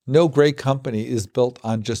No great company is built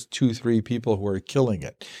on just 2-3 people who are killing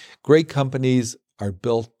it. Great companies are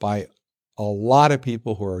built by a lot of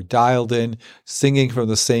people who are dialed in, singing from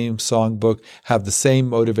the same songbook, have the same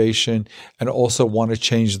motivation, and also want to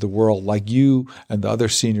change the world like you and the other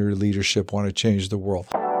senior leadership want to change the world.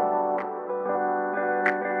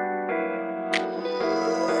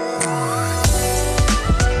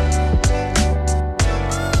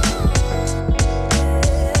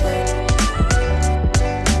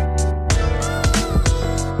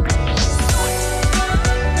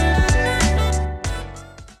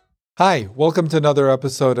 Hi, welcome to another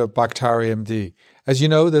episode of Bakhtari MD. As you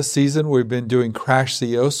know, this season we've been doing Crash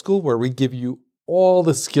CEO School, where we give you all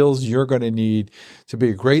the skills you're going to need to be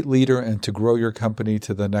a great leader and to grow your company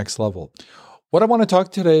to the next level. What I want to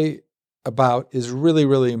talk today about is really,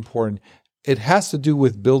 really important. It has to do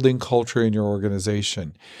with building culture in your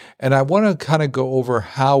organization. And I want to kind of go over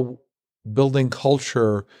how building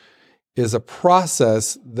culture is a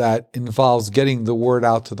process that involves getting the word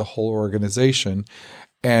out to the whole organization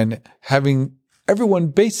and having everyone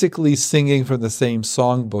basically singing from the same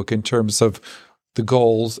songbook in terms of the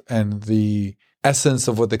goals and the essence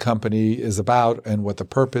of what the company is about and what the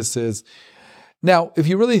purpose is. Now, if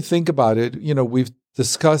you really think about it, we've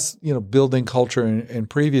discussed, building culture in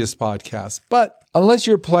previous podcasts, but unless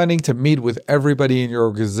you're planning to meet with everybody in your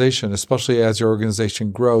organization, especially as your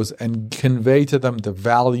organization grows, and convey to them the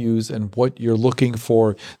values and what you're looking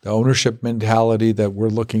for, the ownership mentality that we're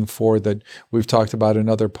looking for that we've talked about in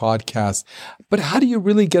other podcasts. But how do you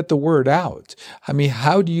really get the word out? I mean,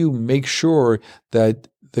 how do you make sure that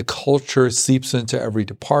the culture seeps into every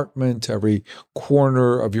department, every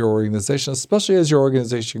corner of your organization, especially as your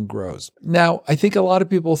organization grows? Now, I think a lot of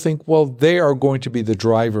people think, well, they are going to be the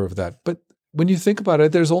driver of that. But when you think about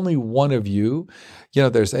it, there's only one of you.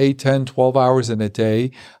 There's 8, 10, 12 hours in a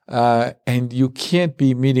day, and you can't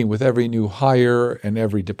be meeting with every new hire and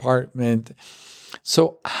every department.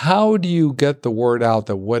 So how do you get the word out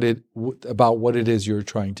about what it is you're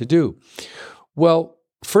trying to do? Well,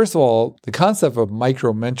 first of all, the concept of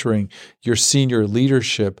micro-mentoring your senior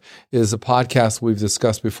leadership is a podcast we've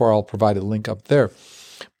discussed before. I'll provide a link up there.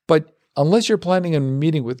 But unless you're planning on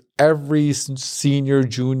meeting with every senior,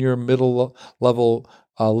 junior, middle level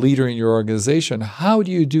leader in your organization, how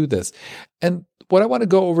do you do this? And what I want to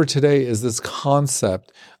go over today is this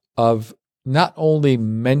concept of not only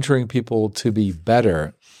mentoring people to be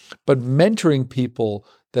better, but mentoring people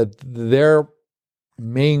that their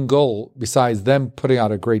main goal, besides them putting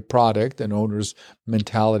out a great product, an owner's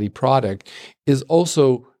mentality product, is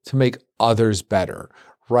also to make others better,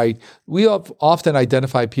 right? We often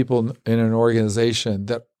identify people in an organization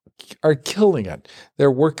that are killing it.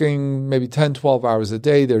 They're working maybe 10, 12 hours a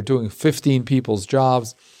day. They're doing 15 people's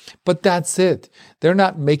jobs, but that's it. They're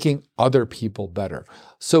not making other people better.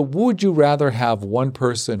 So would you rather have one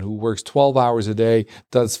person who works 12 hours a day,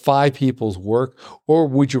 does 5 people's work, or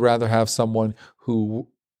would you rather have someone who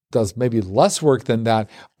does maybe less work than that,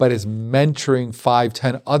 but is mentoring 5,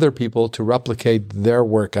 10 other people to replicate their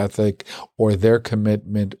work ethic or their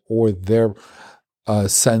commitment or their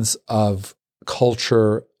sense of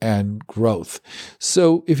culture and growth?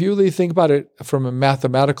 So if you really think about it from a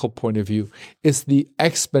mathematical point of view, it's the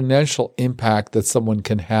exponential impact that someone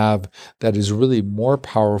can have that is really more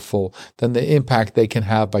powerful than the impact they can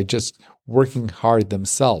have by just working hard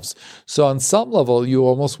themselves. So on some level, you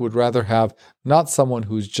almost would rather have not someone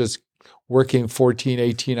who's just working 14,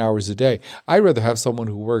 18 hours a day. I'd rather have someone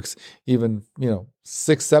who works even,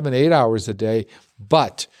 6, 7, 8 hours a day,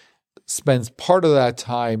 but spends part of that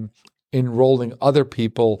time enrolling other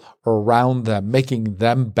people around them, making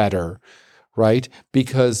them better, right?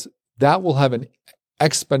 Because that will have an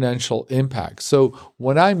exponential impact. So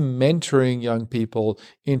when I'm mentoring young people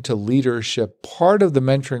into leadership, part of the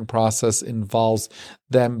mentoring process involves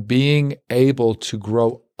them being able to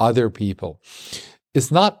grow other people. It's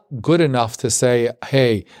not good enough to say,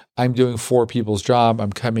 hey, I'm doing 4 people's job.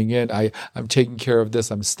 I'm coming in. I'm taking care of this.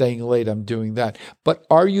 I'm staying late. I'm doing that. But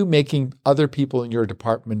are you making other people in your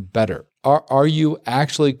department better? Are you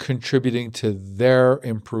actually contributing to their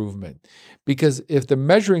improvement? Because if the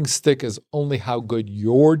measuring stick is only how good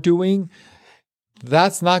you're doing,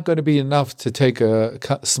 that's not going to be enough to take a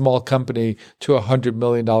small company to a $100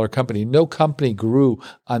 million company. No company grew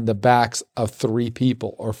on the backs of 3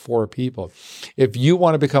 people or 4 people. If you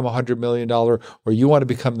want to become $100 million or you want to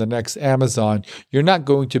become the next Amazon, you're not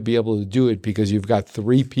going to be able to do it because you've got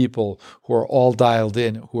 3 people who are all dialed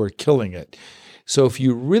in, who are killing it. So if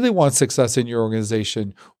you really want success in your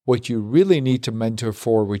organization, What you really need to mentor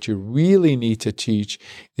for, what you really need to teach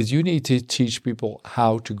is you need to teach people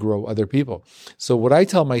how to grow other people. So what I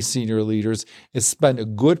tell my senior leaders is spend a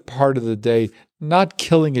good part of the day not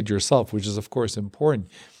killing it yourself, which is of course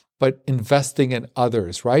important, but investing in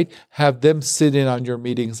others, right? Have them sit in on your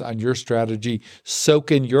meetings, on your strategy,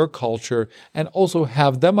 soak in your culture, and also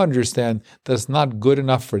have them understand that it's not good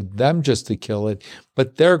enough for them just to kill it,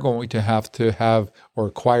 but they're going to have or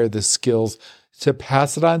acquire the skills to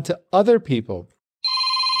pass it on to other people.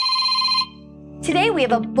 Today, we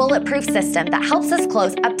have a bulletproof system that helps us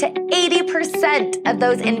close up to 80% of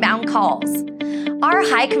those inbound calls. Our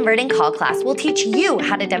high converting call class will teach you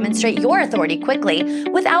how to demonstrate your authority quickly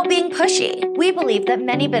without being pushy. We believe that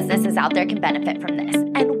many businesses out there can benefit from this,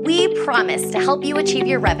 and we promise to help you achieve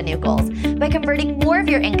your revenue goals by converting more of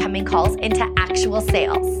your incoming calls into actual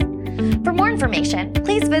sales. For more information,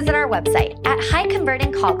 please visit our website at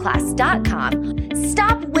highconvertingcallclass.com.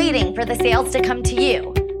 Stop waiting for the sales to come to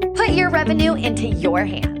you. Put your revenue into your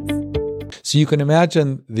hands. So you can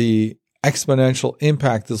imagine the exponential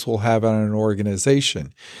impact this will have on an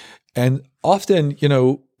organization. And often,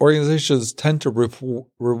 organizations tend to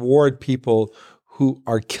reward people who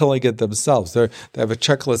are killing it themselves. They have a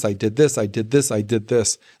checklist. I did this, I did this, I did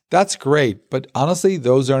this. That's great. But honestly,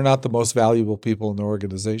 those are not the most valuable people in the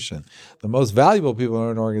organization. The most valuable people in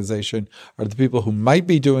an organization are the people who might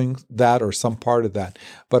be doing that or some part of that,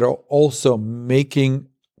 but are also making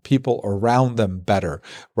people around them better,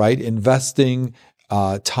 right? Investing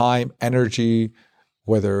time, energy,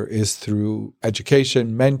 whether it's through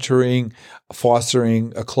education, mentoring,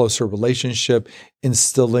 fostering a closer relationship,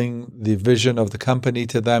 instilling the vision of the company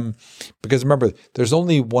to them. Because remember, there's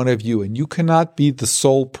only one of you, and you cannot be the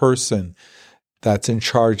sole person that's in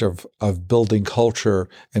charge of building culture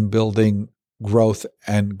and building growth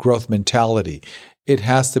and growth mentality. It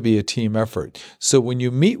has to be a team effort. So when you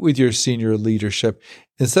meet with your senior leadership,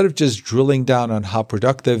 instead of just drilling down on how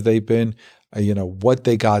productive they've been, what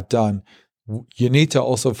they got done, you need to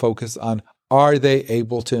also focus on, are they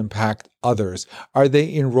able to impact others? Are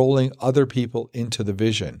they enrolling other people into the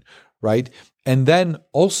vision, right? And then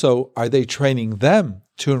also, are they training them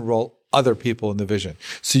to enroll other people in the vision?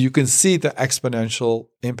 So you can see the exponential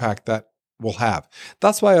impact that will have.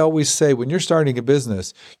 That's why I always say when you're starting a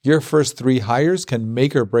business, your first 3 hires can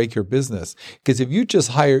make or break your business. Because if you just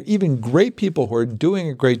hire even great people who are doing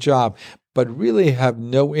a great job, but really have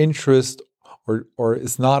no interest or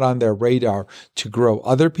it's not on their radar to grow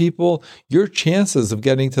other people, your chances of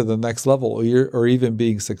getting to the next level or even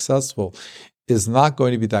being successful is not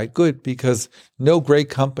going to be that good, because no great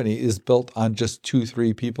company is built on just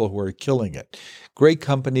 2-3 people who are killing it. Great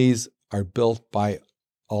companies are built by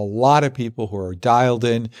a lot of people who are dialed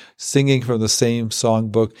in, singing from the same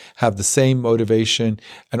songbook, have the same motivation,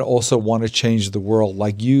 and also want to change the world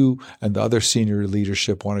like you and the other senior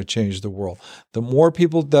leadership want to change the world. The more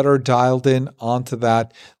people that are dialed in onto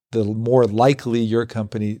that, the more likely your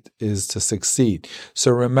company is to succeed.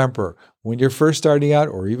 So remember, when you're first starting out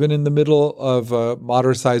or even in the middle of a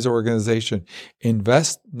moderate-sized organization,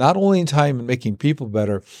 invest not only in time in making people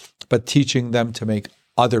better, but teaching them to make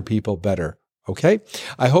other people better. Okay?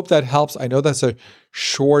 I hope that helps. I know that's a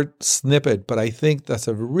short snippet, but I think that's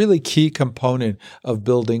a really key component of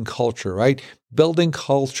building culture, right? Building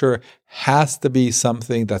culture has to be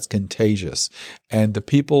something that's contagious. And the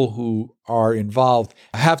people who are involved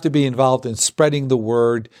have to be involved in spreading the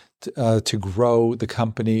word to grow the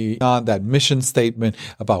company on that mission statement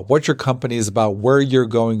about what your company is about, where you're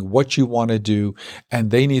going, what you want to do,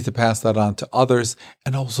 and they need to pass that on to others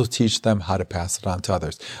and also teach them how to pass it on to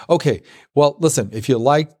others. Okay, well, listen, if you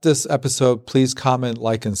liked this episode, please comment,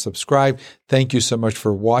 like, and subscribe. Thank you so much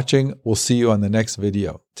for watching. We'll see you on the next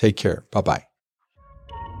video. Take care. Bye-bye.